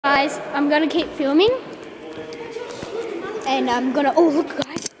guys, I'm gonna keep filming. And I'm gonna, oh look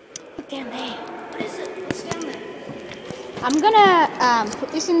guys, look down there. What is it? What's down there? I'm gonna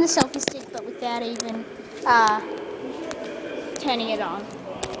put this in the selfie stick, but without even turning it on.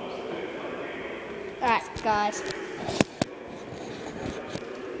 Alright guys.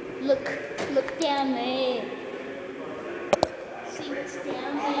 Look down there. See what's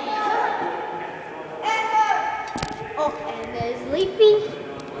down there. Oh, and there's Leafy.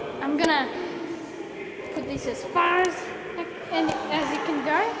 I'm gonna put this as far as it can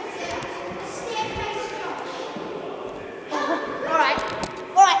go. Alright,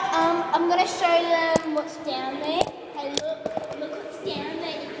 I'm gonna show them what's down there. Hey, look what's down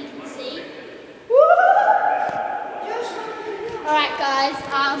there if you can see. Alright guys,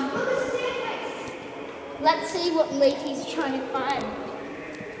 let's see what Leafy's trying to find.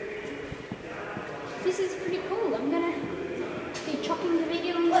 This is pretty cool. I'm gonna be chopping the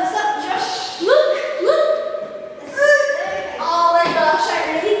video into. What's up, Josh? Look! Oh my gosh,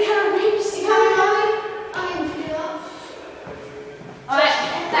 I really can't reach the camera. Alright,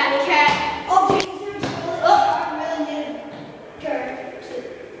 that cat. Oh, I really need to go to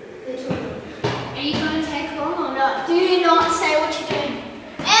the toilet. Are you gonna take long or not? Do not say what you're doing.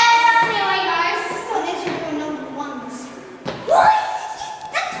 Anyway, guys. Thought these were number ones. What?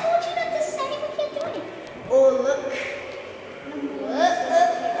 I told you not to say what you're doing. Oh, look.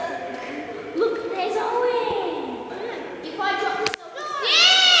 Look, there's Owen. If I drop this off the stick.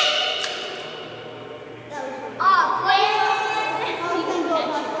 Oh, where?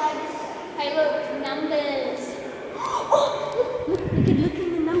 Hey, look, numbers. Oh, look, we can look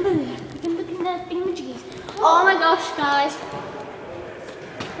in the numbers. We can look in the emojis. Oh my gosh, guys.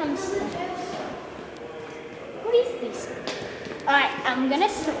 What is this? Alright, I'm gonna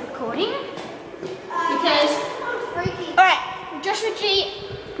stop recording because. Alright, Joshua G,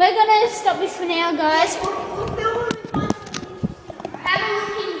 we're gonna stop this for now, guys. Have a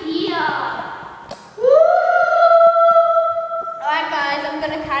look in here. Alright, guys, I'm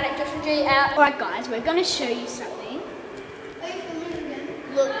gonna cut it. Joshua G out. Alright, guys, we're gonna show you something.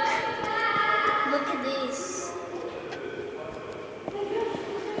 Look at this.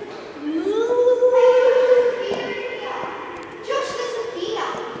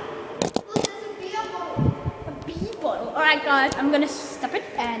 Alright guys, I'm gonna stop it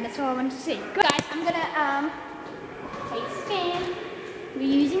and that's all I wanted to see. Good guys, I'm gonna face scan. We're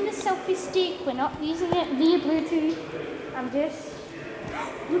using the selfie stick, we're not using it via Bluetooth. I'm just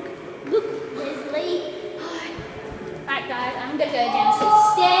look, there's Lee. Alright guys, I'm gonna go down some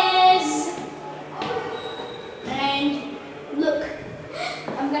stairs. And look,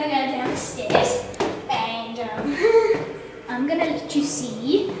 I'm gonna go down the stairs and I'm gonna let you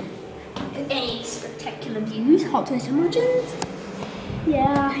see a spectacular views, hot toast emojis.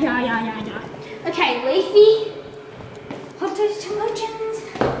 Yeah. Okay, Leafy, hot toast emojis.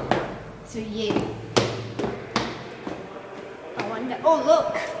 So you. I wonder. Oh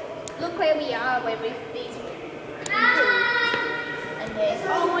look where we are. Where we these people. And there's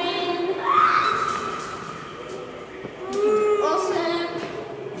Owen. Awesome.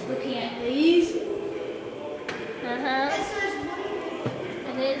 Looking at these. And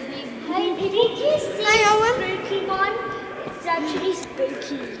there's these. Hey, did you see the spooky one? It's actually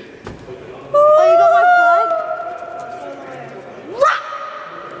spooky. Oh, you got my flag?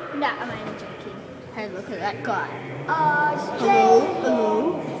 No, I'm only joking. Hey, look at that guy. Hello.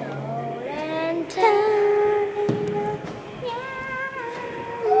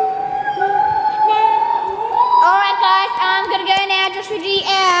 Alright guys, I'm gonna go now. Joshua G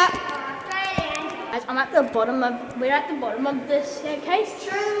out. Guys, we're at the bottom of the staircase.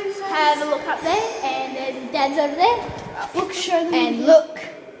 Have a look up there, and there's the dads over there. Look, show them. And look.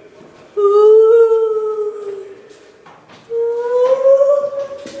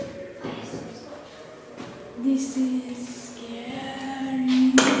 This is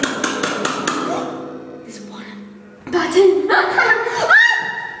scary. There's one button.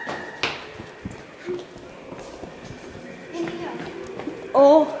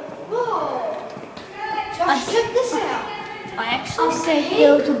 Oh. Check this out. I actually said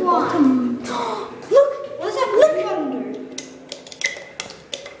there was a bottom. Look! What's that blue button do?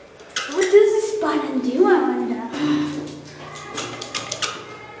 What does this button do, I wonder?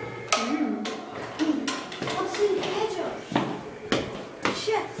 What's in here, Josh?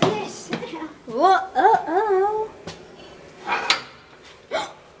 Check this out. What?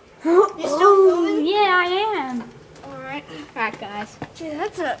 You're still filming? Yeah, I am. Alright. Alright, guys. Gee,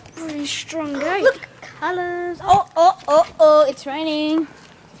 that's a pretty strong gate. Look! Colors. Oh, it's raining.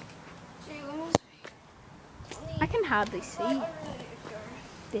 Gee, I can hardly see.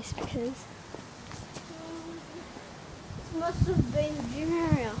 this because. Must have been the gym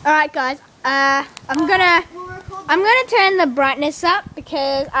area. All right, guys. I'm gonna turn the brightness up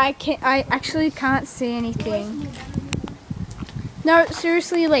because I actually can't see anything. No,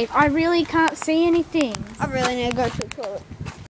 seriously, leave. I really can't see anything. I really need to go to the toilet.